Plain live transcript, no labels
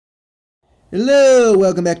Hello,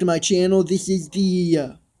 welcome back to my channel. This is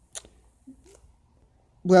the,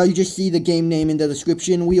 well, you just see the game name in the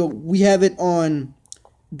description. We have it on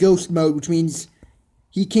ghost mode, which means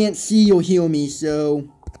he can't see or hear me,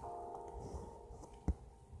 so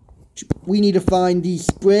we need to find the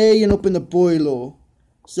spray and open the boiler.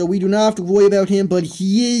 So we do not have to worry about him, but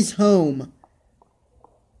he is home.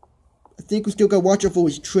 I think we still gotta watch out for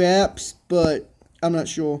his traps, but I'm not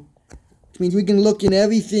sure. Which means we can look in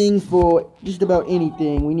everything for just about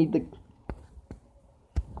anything. We need the...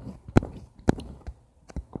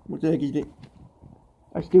 What the heck is it?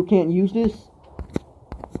 I still can't use this?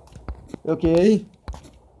 Okay.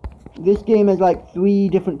 This game has like 3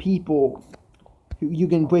 different people who you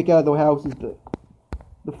can break out of their houses.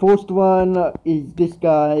 The first one is this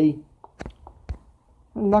guy.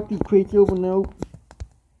 Knock these crates over, no.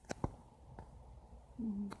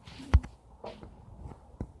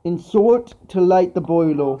 Insert to light the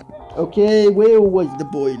boiler. Okay, where was the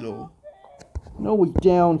boiler? No, it was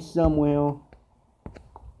down somewhere.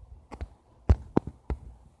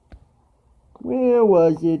 Where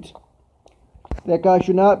was it? That guy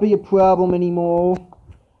should not be a problem anymore.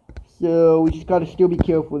 So, we just gotta still be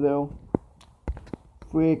careful though.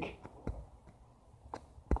 Frick.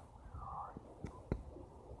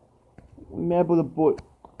 Remember the boy.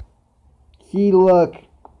 See, look.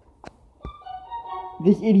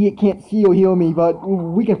 This idiot can't see or hear me, but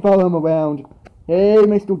we can follow him around. Hey,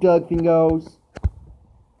 Mr. Doug Fingers.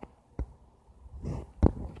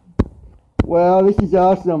 Well, this is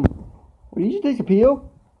awesome. Did you just disappear?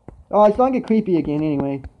 Oh, it's starting to get creepy again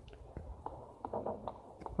anyway.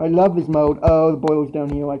 I love this mode. Oh, the boiler's down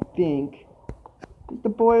here, I think. Is the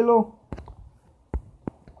boiler?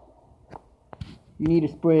 You need a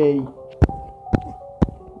spray.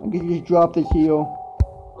 I guess you just drop this here.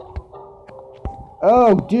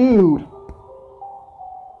 Oh, dude!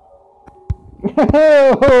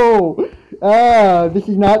 Oh! This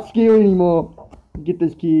is not scary anymore. Get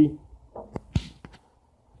this key.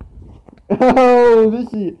 Oh,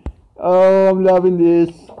 this is... Oh, I'm loving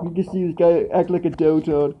this. You can see this guy act like a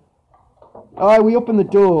dotard. Alright, we open the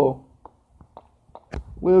door.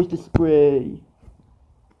 Where's the spray?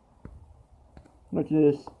 What's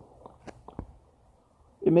this?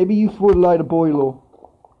 It may be useful to light a boiler.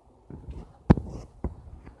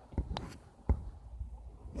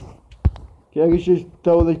 Okay, I guess just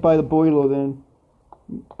throw this by the boiler then.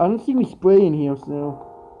 I don't see any spray in here, so...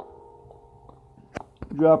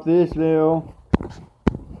 Drop this there.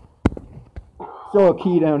 Saw a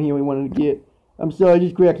key down here we wanted to get. I'm sorry, it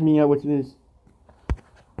just cracked me out. What's this?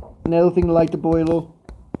 Another thing to light the boiler.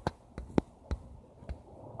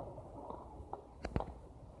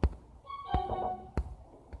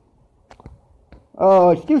 Oh,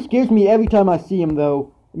 it still scares me every time I see him,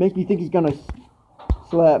 though. It makes me think he's gonna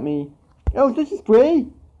slap me. Oh, is this a spray?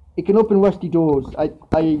 It can open rusty doors.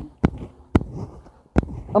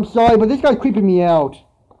 I'm sorry, but this guy's creeping me out.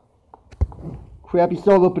 Crap, he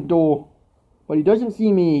saw the open door. But he doesn't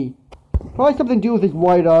see me. Probably something to do with his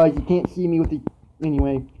white eyes. He can't see me with the...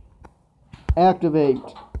 Anyway. Activate.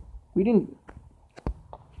 We didn't...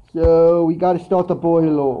 So, we gotta start the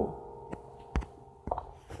boiler.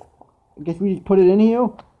 I guess we just put it in here.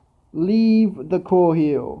 Leave the core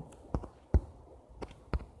here.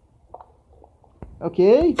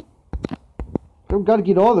 Okay. So we gotta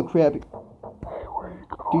get all the crap.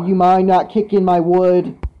 Do you mind not kicking my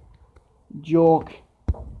wood? Jerk.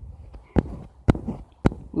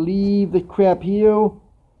 Leave the crap here.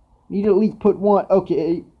 Need to at least put one.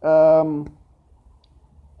 Okay.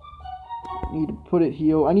 Need to put it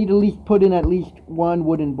here. I need to at least put in at least 1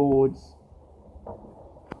 wooden boards.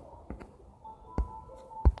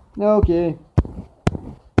 Okay.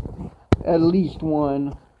 At least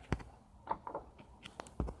 1.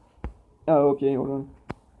 Oh, okay, hold on.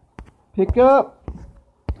 Pick up.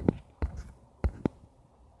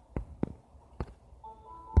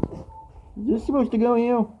 Is this supposed to go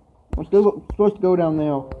here? I'm still supposed to go down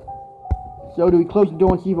there. So do we close the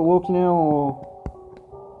door and see if it works now, or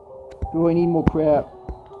do I need more crap?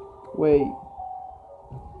 Wait.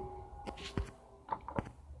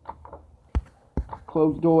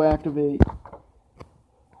 Close door, activate.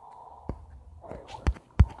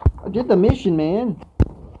 I did the mission, man.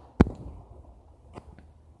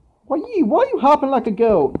 Why are you hopping like a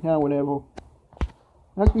goat? Ah, whatever.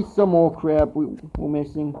 Must be some more crap we're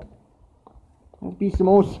missing. Must be some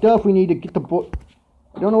more stuff we need to get the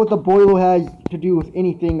I don't know what the boiler has to do with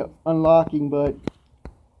anything unlocking, but...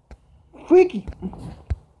 Freaky!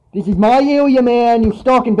 This is my area, man! You're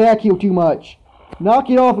stalking back here too much. Knock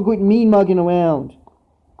it off and quit mean mugging around.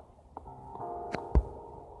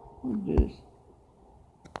 What is this?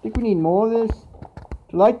 I think we need more of this.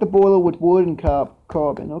 To light the boiler with wood and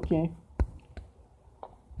carbon. Okay.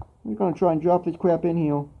 We're gonna try and drop this crap in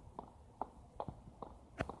here.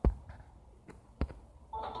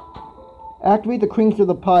 Activate the cranks of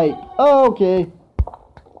the pipe. Oh, okay.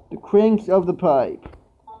 The cranks of the pipe.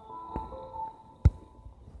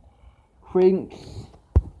 Cranks.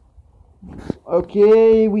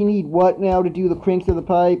 Okay, we need what now to do the cranks of the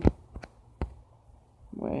pipe?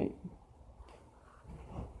 Wait.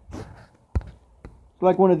 It's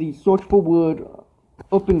like one of these. Search for wood.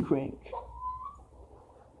 Open crank.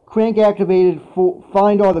 Crank activated.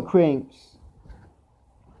 Find all the cranks.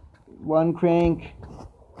 One crank.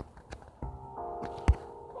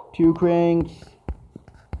 Two cranks.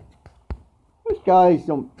 This guy's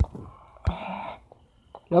some... Get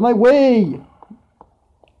out of my way!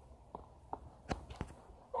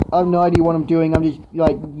 I have no idea what I'm doing. I'm just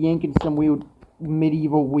like yanking some weird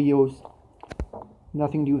medieval wheels.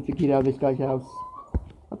 Nothing to do with the get out of this guy's house.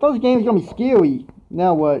 I thought this game was gonna be scary.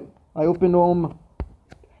 Now what? I open them.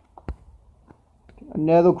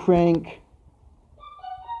 Another crank.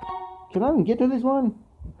 Can I even get to this one?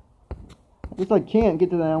 I guess I can't get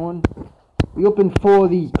to that one. We opened 4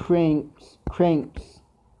 of these cranks.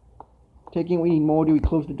 Taking we need more. Do we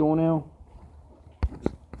close the door now?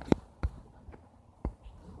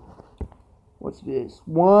 What's this?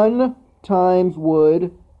 1 times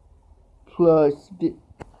wood plus...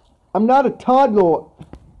 I'm not a toddler.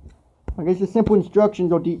 I guess the simple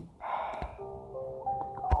instructions are deep.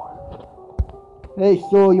 Hey,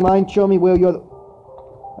 so you mind showing me where you're...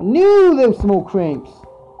 I knew there was some more cranks.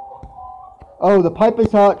 Oh, the pipe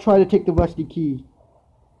is hot. Try to take the rusty key.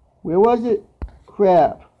 Where was it?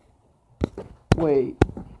 Crap. Wait.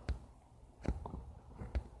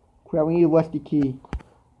 Crap, we need a rusty key.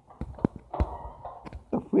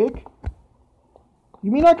 The frick?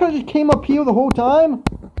 You mean I could've just came up here the whole time?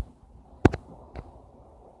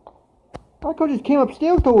 I could've just came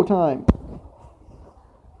upstairs the whole time.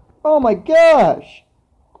 Oh my gosh!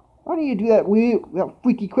 I need to do that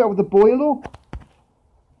freaky crap with the boiler.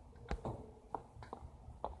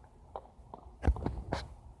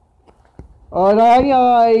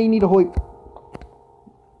 I need a hoip.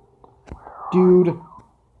 Dude.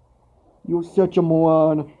 You're such a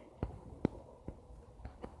moron.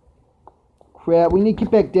 Crap, we need to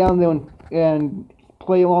get back down there and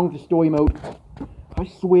play along with the story mode. I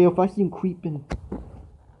swear, if I see him creeping...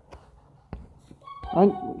 I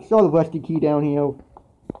saw the rusty key down here.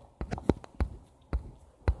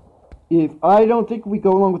 If I don't think we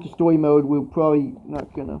go along with the story mode, we're probably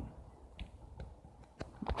not gonna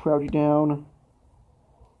crouch down.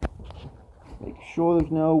 Make sure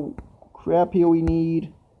there's no crap here we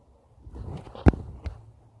need.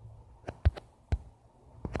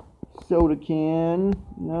 Soda can.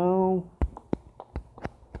 No.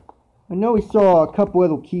 I know we saw a couple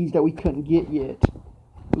other keys that we couldn't get yet.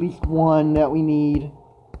 At least one that we need.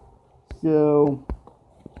 So...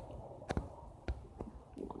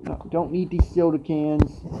 no, don't need these soda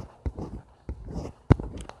cans.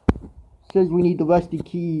 Says we need the rusty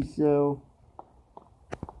keys, so...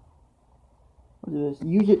 what is this?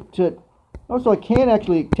 Use it to... also, I can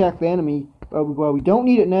actually attack the enemy. Well, we don't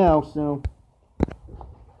need it now, so...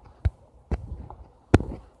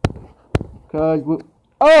 because we...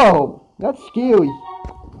 oh! That's scary.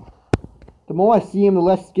 The more I see him, the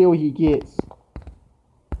less scary he gets.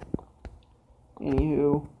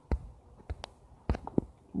 Anywho.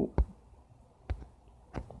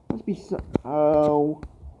 Must be some... oh.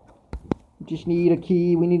 Just need a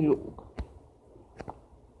key. We need to...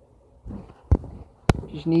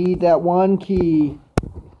 just need that one key.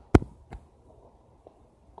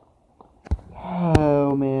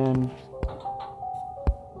 Oh, man.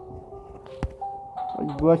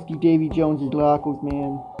 Rusty Davy Jones's lockers,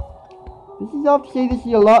 man. This is, I have to say, this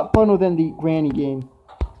is a lot funner than the Granny game.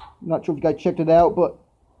 I'm not sure if you guys checked it out, but...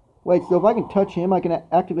 wait, so if I can touch him, I can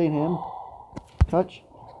activate him. Touch?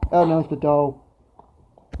 Oh, no, it's the doll.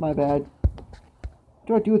 My bad. What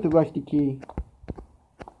do I do with the rusty key?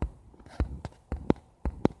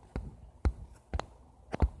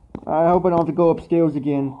 I hope I don't have to go upstairs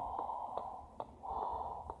again.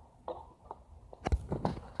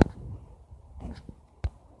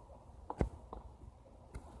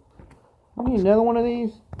 I need another one of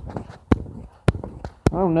these?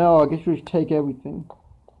 I don't know, I guess we should take everything.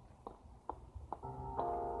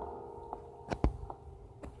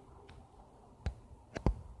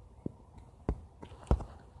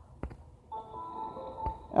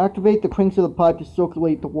 Activate the cranks of the pipe to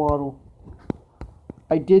circulate the water.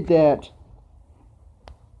 I did that.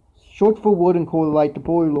 Search for wood and coal to light the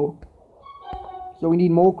boiler. So we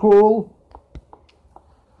need more coal.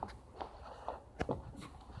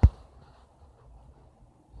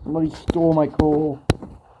 Somebody stole my coal.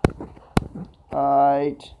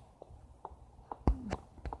 Alright.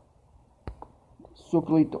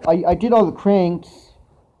 Circulate. I did all the cranks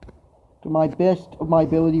to my best of my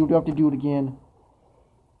ability. We'll have to do it again.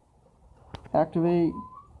 Activate.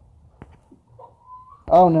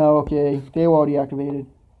 Oh no, okay. They were already activated.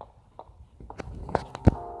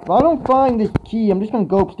 If I don't find this key, I'm just gonna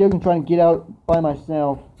go upstairs and try and get out by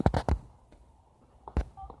myself.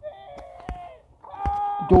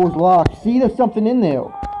 The door's locked. See, there's something in there.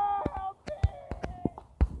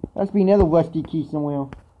 Has to be another rusty key somewhere.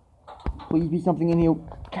 Please be something in here.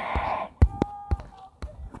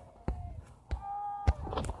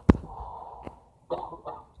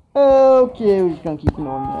 Okay, we're just gonna keep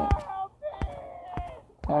ignoring that.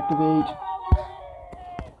 Activate.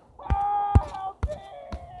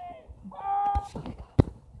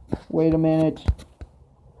 Wait a minute.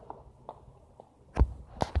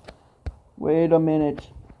 Wait a minute.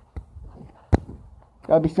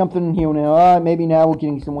 Gotta be something in here now. Alright, maybe now we're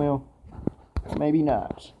getting somewhere. Maybe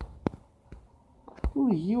not.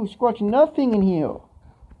 Who is you? Squatching nothing in here.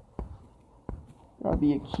 Gotta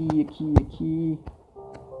be a key, a key, a key.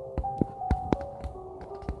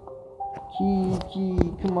 Key, key,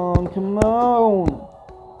 come on, come on.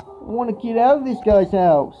 I want to get out of this guy's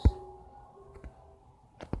house.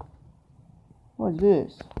 What's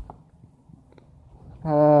this?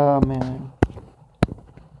 Oh, man.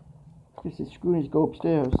 This is screw. Just go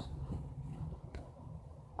upstairs.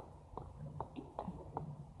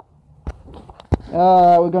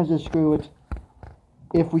 We're going to just screw it.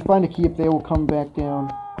 If we find a key up there, we'll come back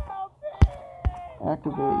down.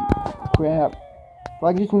 Activate. Crap. If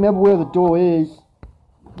I can just remember where the door is.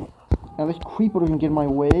 Now this creeper doesn't get in my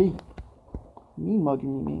way. Me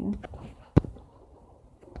mugging me, man.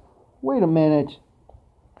 Wait a minute.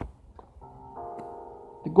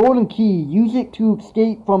 The golden key. Use it to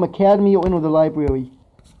escape from academy or enter the library.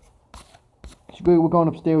 Screw it, we're going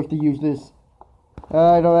upstairs to use this.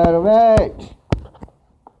 Alright, alright, alright.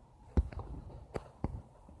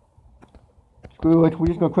 Screw it, we're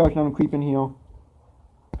just gonna crouch down and creep in here.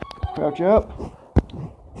 Crouch up.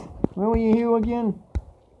 Where were you here again?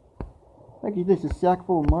 Like, is this a sack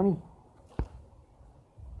full of money?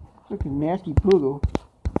 Looks like a nasty poodle.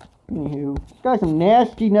 Anywho, this guy's some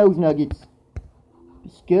nasty nose nuggets.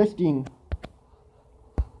 Disgusting.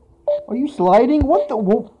 Are you sliding? What the?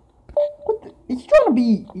 What the? He's trying to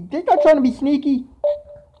be. He's not trying to be sneaky.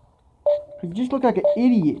 You just look like an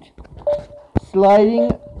idiot. Sliding.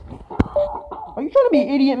 Are you trying to be an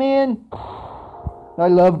idiot, man? I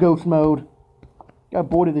love ghost mode. Got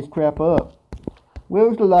bored of this crap up.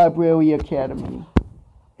 Where's the library academy?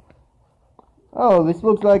 Oh, this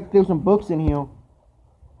looks like there's some books in here.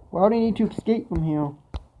 Why do I need to escape from here?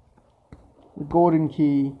 The golden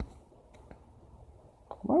key.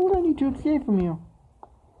 Why would I need to escape from here?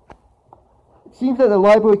 It seems that the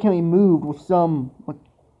library can be moved with some...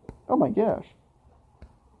 Oh my gosh.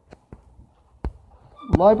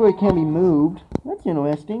 The library can be moved. That's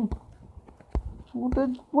interesting. What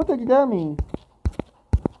does that mean?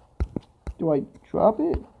 Do I drop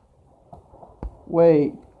it?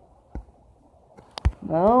 Wait.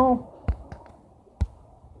 No?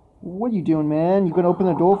 What are you doing, man? You gonna open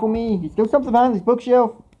the door for me? Is there something behind this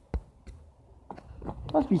bookshelf?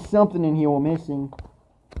 Must be something in here we're missing.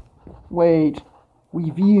 Wait.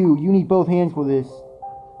 Review. You need both hands for this.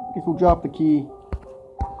 Guess we'll drop the key.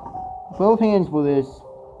 Both hands for this.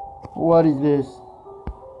 What is this?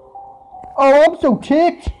 Oh, I'm so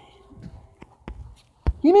ticked!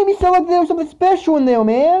 He made me sound like there was something special in there,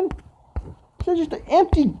 man! It's just an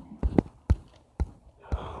empty...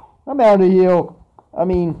 I'm out of here. I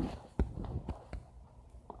mean...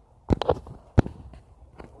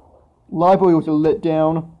 Library was a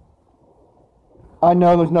letdown. I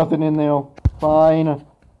know there's nothing in there. Fine.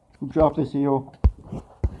 We'll drop this here.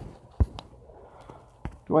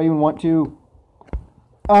 Do I even want to?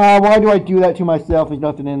 Why do I do that to myself? There's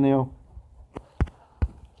nothing in there.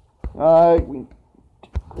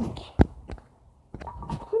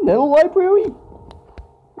 Another library?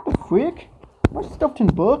 What the frick? My stuffed in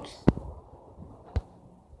books?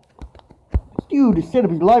 This dude has set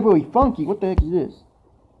up his library funky. What the heck is this?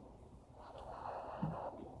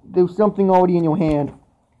 There's something already in your hand.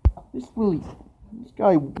 This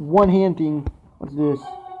guy one hand thing. What's this?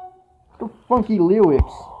 The funky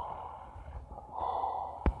lyrics.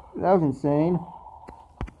 That was insane.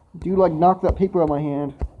 Dude like knocked that paper out of my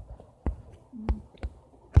hand.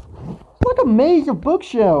 It's like a maze of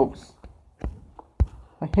bookshelves.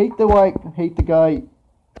 I hate the guy.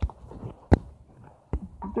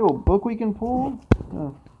 Is there a book we can pull?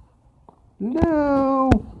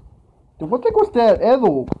 No. What the heck was that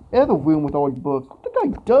other room with all these books? What the guy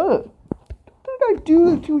does? What the guy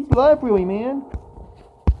do to his library, man?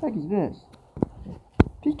 What the heck is this?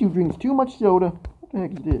 This dude drinks too much soda. What the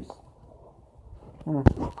heck is this?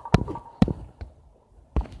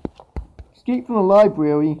 Escape from the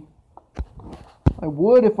library. I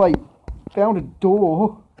would if I found a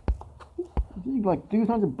door. There's like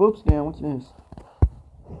 300 books down. What's this?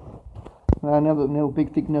 Another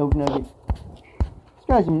big thick nose nugget. This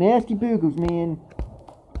guy's some nasty burgers, man.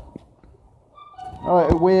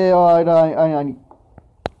 Alright, where I need to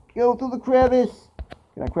go through the crevice.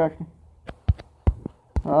 Can I crash him?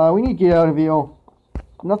 We need to get out of here.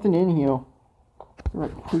 Nothing in here.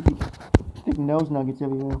 Like creepy thick nose nuggets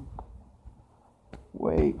everywhere.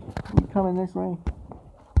 Wait, are we coming this way?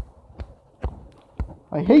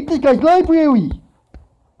 I hate this guy's library!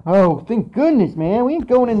 Oh, thank goodness, man. We ain't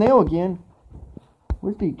going in there again.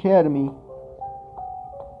 Where's the academy?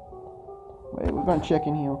 Wait, we're gonna check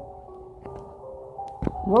in here.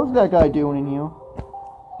 What was that guy doing in here?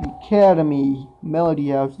 The academy melody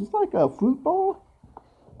house. Is this like a fruit ball?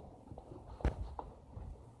 Is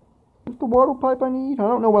this the water pipe I need? I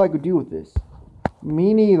don't know what I could do with this.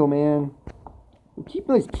 Me neither, man. We'll keep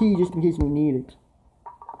this key just in case we need it.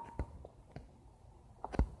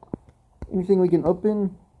 Anything we can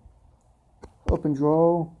open? Open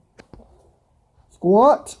drawer.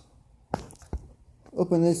 Squat.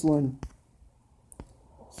 Open this one.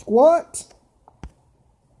 Squat.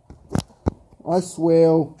 I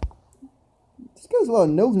swear. This guy's a lot of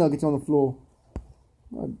nose nuggets on the floor.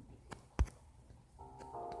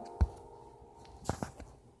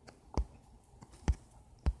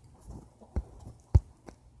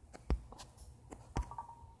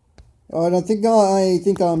 Alright, I think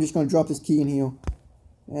I'm just gonna drop this key in here.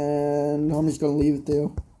 And I'm just gonna leave it there.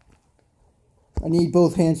 I need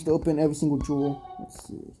both hands to open every single drawer. Let's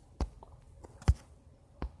see.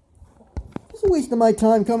 It's a waste of my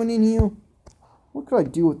time coming in here. What could I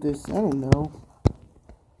do with this? I don't know.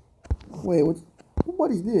 Wait,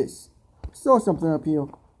 what is this? I saw something up here.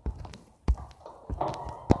 I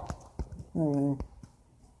don't know.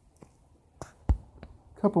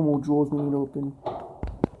 Couple more drawers we need to open.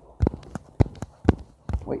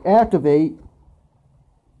 Wait, activate.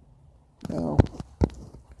 No. I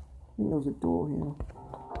think there's a door here.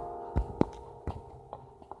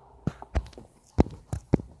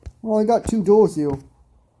 Well, I got 2 doors here.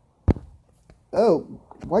 Oh,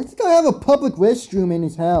 why does this guy have a public restroom in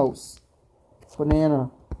his house? Banana.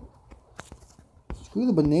 Screw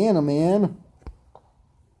the banana, man.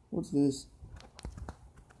 What's this?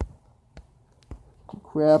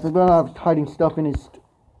 Crap, I'm not hiding stuff in his...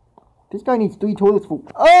 This guy needs 3 toilets for...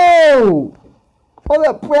 Oh! All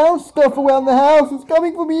that brown stuff around the house is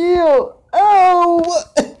coming from here! Oh!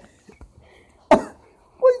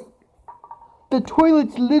 What? The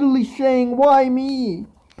toilet's literally saying, why me?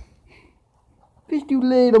 This dude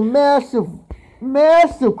laid a massive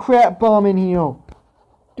crap bomb in here.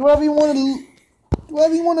 Do I even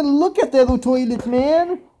want to look at the other toilets,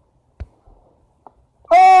 man?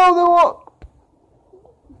 Oh,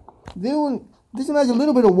 this one has a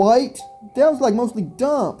little bit of white. That was like mostly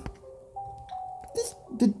dump.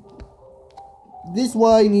 This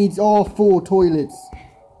guy needs all 4 toilets.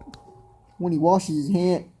 When he washes his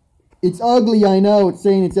hand. It's ugly, I know. It's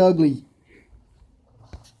saying it's ugly.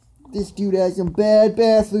 This dude has some bad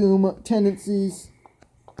bathroom tendencies.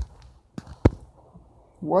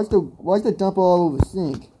 Why's the dump all over the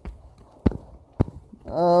sink?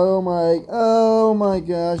 Oh my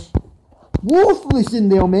gosh. Worthless in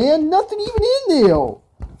there, man. Nothing even in there.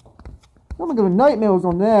 I'm gonna go nightmares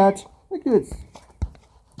on that. Look at this.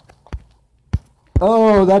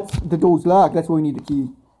 Oh, the door's locked. That's where we need the key.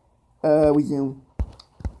 Resume.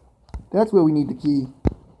 That's where we need the key.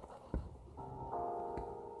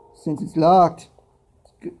 Since it's locked.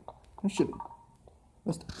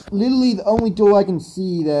 That's literally the only door I can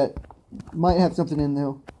see that might have something in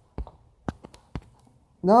there.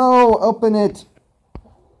 No, open it.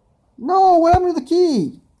 No, what happened to the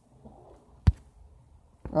key?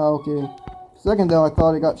 Oh, okay. Second though, I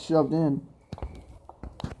thought it got shoved in.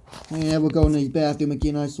 Yeah, we'll go in the bathroom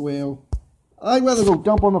again, I swear. I'd rather go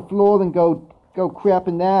dump on the floor than go crap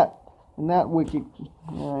in that wicked.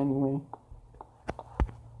 Yeah, anyway.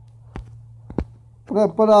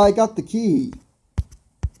 But I got the key.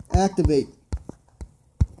 Activate.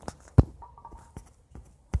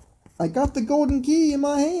 I got the golden key in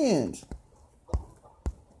my hand.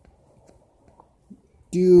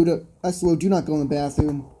 Dude, I swear, do not go in the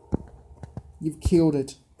bathroom. You've killed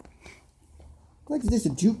it. Like, is this a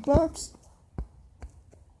jukebox?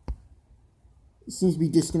 It seems to be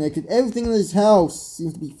disconnected. Everything in this house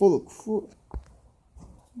seems to be full of crap.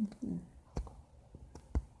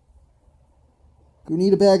 You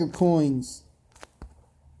need a bag of coins.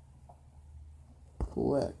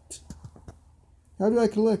 Collect. How do I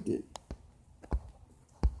collect it?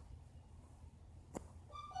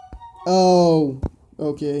 Oh,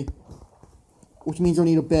 okay. Which means I'll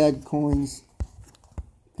need a bag of coins.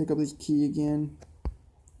 Pick up this key again.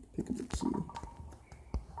 Pick up the key.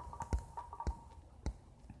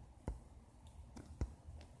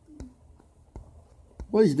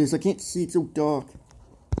 What is this? I can't see. It's so dark.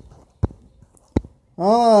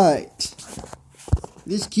 Alright.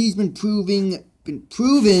 This key's been proven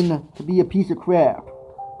to be a piece of crap.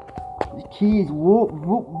 This key is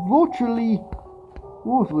virtually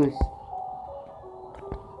worthless.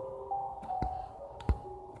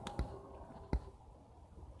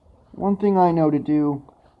 One thing I know to do.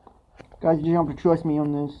 Guys, you don't have to trust me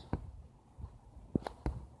on this.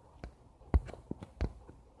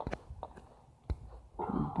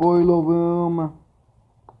 Boiler room.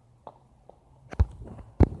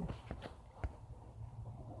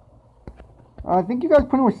 I think you guys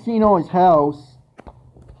pretty much seen all his house.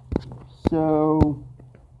 So,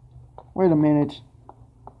 wait a minute.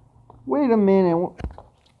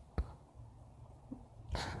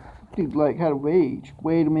 Dude, like, had a rage.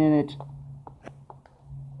 Wait a minute.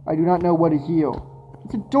 I do not know what is here.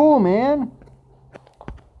 It's a door, man.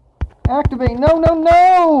 Activate.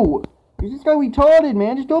 No! Is this guy retarded,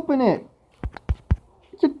 man? Just open it.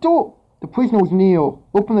 It's a door. The prisoner's near.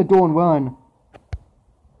 Open the door and run.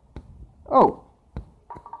 Oh.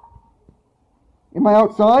 Am I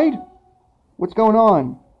outside? What's going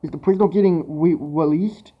on? Is the prisoner getting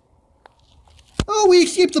released? Oh, we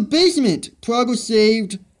escaped the basement. Progress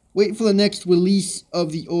saved. Waiting for the next release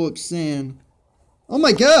of the Erich Sann. Oh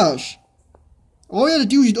my gosh. All we had to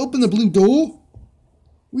do is open the blue door?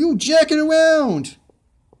 We were jacking around.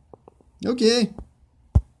 Okay.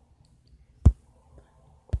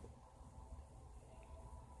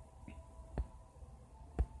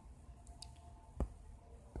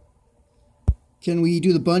 Can we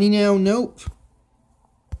do the bunny now? Nope.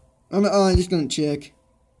 I'm just gonna check.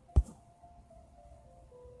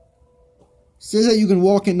 Says that you can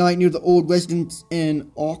walk at night near the old residence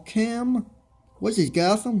in Arkham. What's this,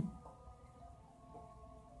 Gotham?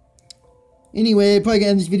 Anyway, I'm probably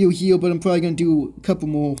gonna end this video here, but I'm probably gonna do a couple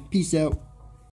more. Peace out.